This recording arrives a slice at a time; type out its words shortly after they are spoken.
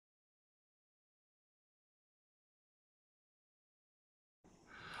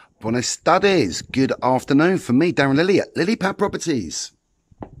Buenas tardes. Good afternoon from me, Darren Lilly at Lilypad Properties.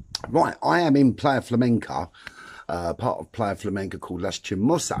 Right, I am in Playa Flamenca, part of Playa Flamenca called Las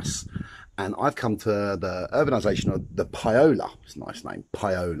Chimosas, and I've come to the urbanisation of the Paola. It's a nice name,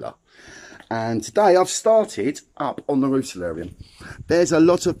 Paola. And today I've started up on the roof solarium. There's a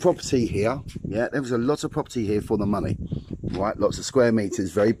lot of property here. Yeah, there was a lot of property here for the money. Right, lots of square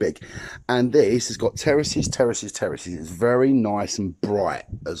meters, very big. And this has got terraces. It's very nice and bright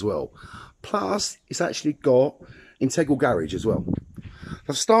as well. Plus, it's actually got integral garage as well.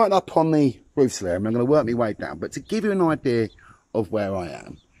 I've started up on the roof solarium. I'm going to work my way down. But to give you an idea of where I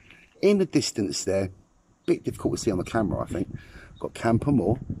am, in the distance there, a bit difficult to see on the camera, I think. Got Campo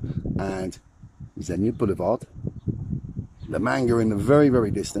Moore and Zenia Boulevard, La Manga in the very, very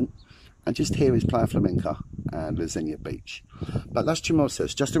distant, and just here is Playa Flamenca and La Zenia Beach. But Las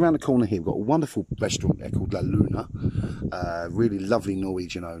Chimosas, just around the corner here, we've got a wonderful restaurant there called La Luna, really lovely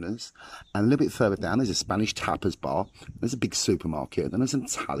Norwegian owners, and a little bit further down there's a Spanish tapas bar, there's a big supermarket, then there's an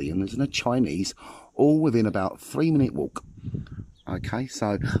Italian, there's a Chinese, all within about 3-minute walk. Okay,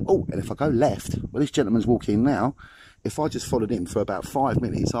 so, oh, and if I go left, well, this gentleman's walking now. If I just followed him for about 5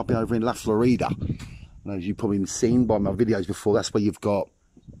 minutes, I'll be over in La Florida. And as you've probably seen by my videos before, that's where you've got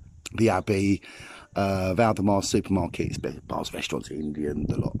the Abbey, Valdemar supermarkets, bars, restaurants, Indian,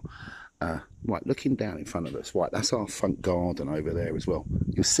 the lot. Right, looking down in front of us, right, that's our front garden over there as well.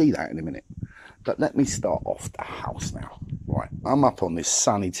 You'll see that in a minute. But let me start off the house now. Right, I'm up on this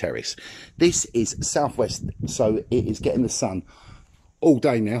sunny terrace. This is southwest, so it is getting the sun all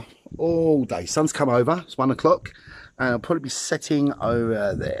day now, all day. Sun's come over, it's 1 o'clock. And I'll probably be setting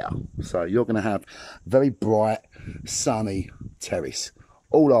over there. So you're going to have very bright, sunny terrace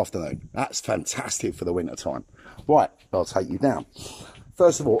all afternoon. That's fantastic for the winter time. Right, I'll take you down.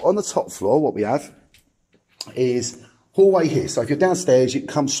 First of all, on the top floor, what we have is hallway here. So if you're downstairs, you can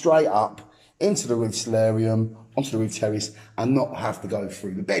come straight up into the roof solarium, onto the roof terrace, and not have to go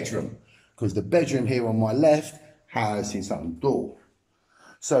through the bedroom. Because the bedroom here on my left has its own door.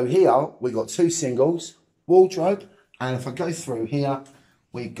 So here, we've got 2 singles, wardrobe, and if I go through here,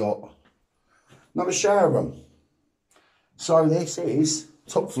 we've got another shower room. So this is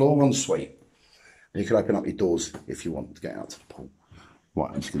top floor ensuite. You can open up your doors if you want to get out to the pool. Right,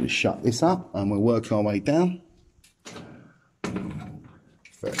 I'm just going to shut this up and we'll work our way down.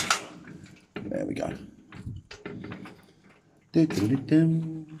 There we go.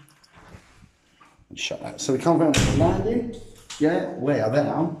 And shut that. So we come down to the landing. Yeah, where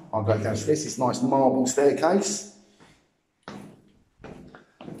there, I'll go down to this nice marble staircase.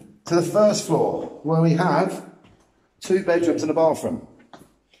 To the first floor, where we have 2 bedrooms and a bathroom.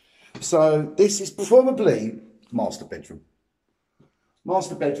 So this is probably master bedroom.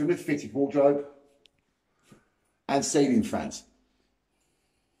 Master bedroom with fitted wardrobe and ceiling fans.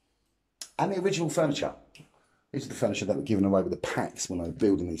 And the original furniture. This is the furniture that were given away with the packs when they were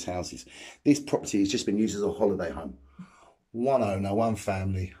building these houses. This property has just been used as a holiday home. 1 owner, 1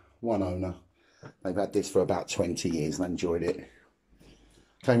 family, 1 owner. They've had this for about 20 years and enjoyed it.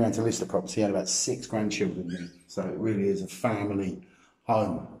 Came around to list the property, had about 6 grandchildren there. So it really is a family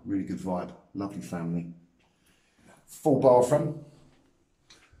home. Really good vibe, lovely family. Full bathroom.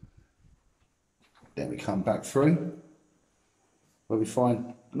 Then we come back through, where we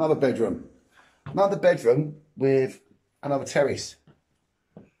find another bedroom. Another bedroom with another terrace.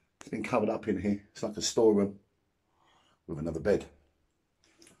 It's been covered up in here. It's like a storeroom with another bed.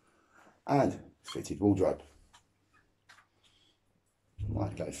 And fitted wardrobe.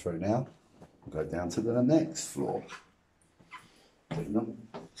 Might go through now. We'll go down to the next floor.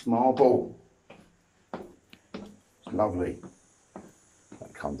 It's marble. It's lovely. I'll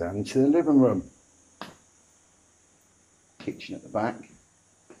come down into the living room. Kitchen at the back.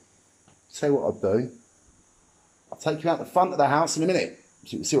 Tell you what I'll do. I'll take you out the front of the house in a minute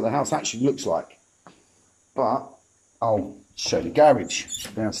so you can see what the house actually looks like. But I'll show the garage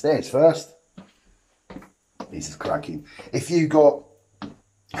downstairs first. This is cracking. If you got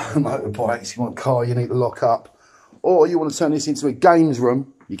motorbikes, you want a car you need to lock up, or you want to turn this into a games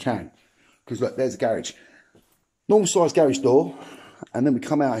room, you can. Because look, there's a garage. Normal size garage door, and then we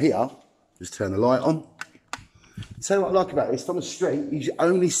come out here, just turn the light on. Tell you what I like about this, from the street, you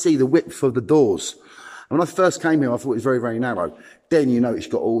only see the width of the doors. And when I first came here, I thought it was very, very narrow. Then you notice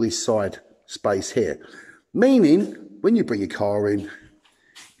you've got all this side space here. Meaning, when you bring your car in,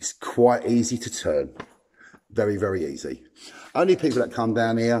 it's quite easy to turn. Very, very easy. Only people that come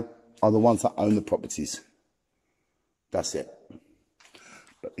down here are the ones that own the properties. That's it.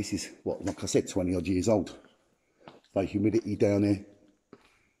 But this is, what, like I said, 20 odd years old. No humidity down here.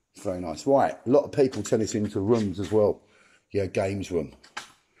 It's very nice. Right, a lot of people turn this into rooms as well. Yeah, games room.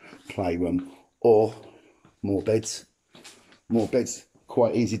 playroom, or more beds. More beds,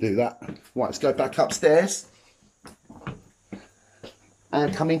 quite easy to do that. Right, let's go back upstairs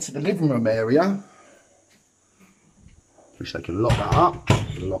and come into the living room area. Wish they could lock that up.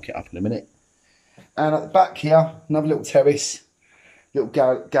 We'll lock it up in a minute. And at the back here, another little terrace, little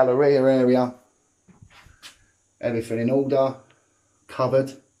galleria area. Everything in order, covered,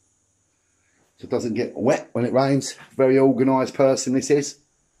 so it doesn't get wet when it rains. Very organised person this is.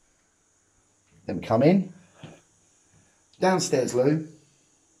 Then we come in. Downstairs loo.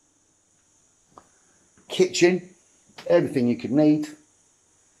 Kitchen. Everything you could need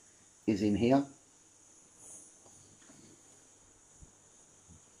is in here.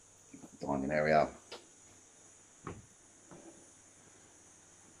 Dining area.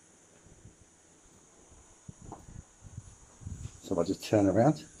 So if I just turn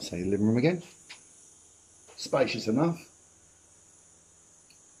around, say living room again. Spacious enough.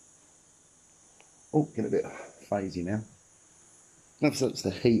 Oh, get a bit fuzzy now. Not so it's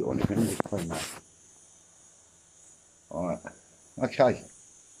the heat or anything, just clean that. Alright, okay.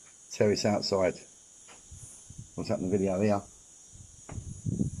 Terrace outside. What's that in the video here?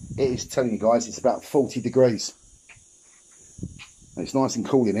 It is telling you guys it's about 40 degrees. And it's nice and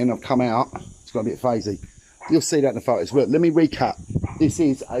cool in here. I've come out, it's got a bit fuzzy. You'll see that in the photos. Look, let me recap. This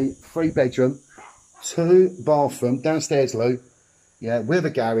is a 3-bedroom, 2-bathroom, downstairs loo, yeah, with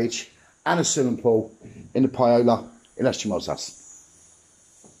a garage and a swimming pool in the Paola in Las Chimosas.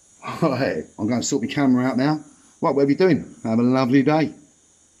 Right, I'm going to sort my camera out now. Right, what are you doing? Have a lovely day.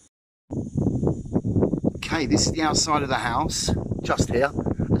 Okay, this is the outside of the house, just here.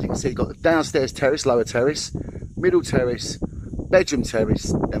 As you can see, you've got the downstairs terrace, lower terrace, middle terrace, bedroom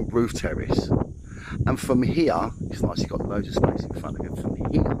terrace, and roof terrace. And from here, it's nice, you've got loads of space in front of you. From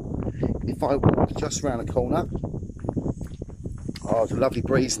here, if I walk just round the corner, oh, it's a lovely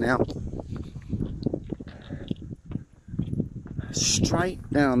breeze now.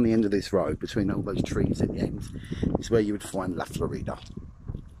 Straight down the end of this road, between all those trees at the end, is where you would find La Florida.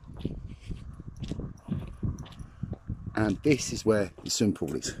 And this is where the swimming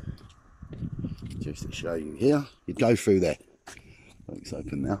pool is. Just to show you here, you go through there. It's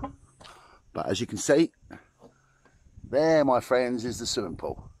open now. But as you can see, there, my friends, is the swimming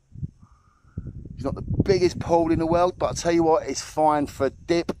pool. It's not the biggest pool in the world, but I'll tell you what, it's fine for a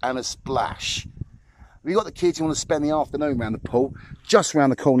dip and a splash. If you've got the kids who want to spend the afternoon around the pool, just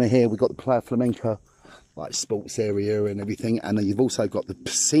around the corner here, we've got the Playa Flamenca, like sports area and everything. And then you've also got the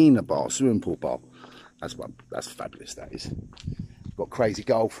piscina bar, swimming pool bar. That's fabulous, that is. Got crazy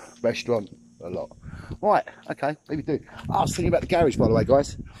golf, restaurant, a lot. Right, okay, maybe do. Oh, I was thinking about the garage, by the way,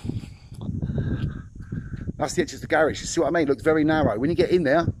 guys. That's the entrance of the garage. You see what I mean? It looks very narrow. When you get in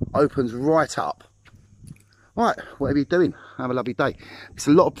there, opens right up. Right, whatever you're doing, have a lovely day. It's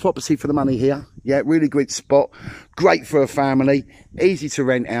a lot of property for the money here. Yeah, really good spot. Great for a family. Easy to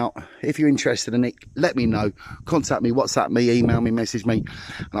rent out. If you're interested in it, let me know. Contact me, WhatsApp me, email me, message me,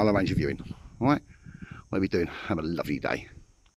 and I'll arrange a viewing. All right, whatever you're doing, have a lovely day.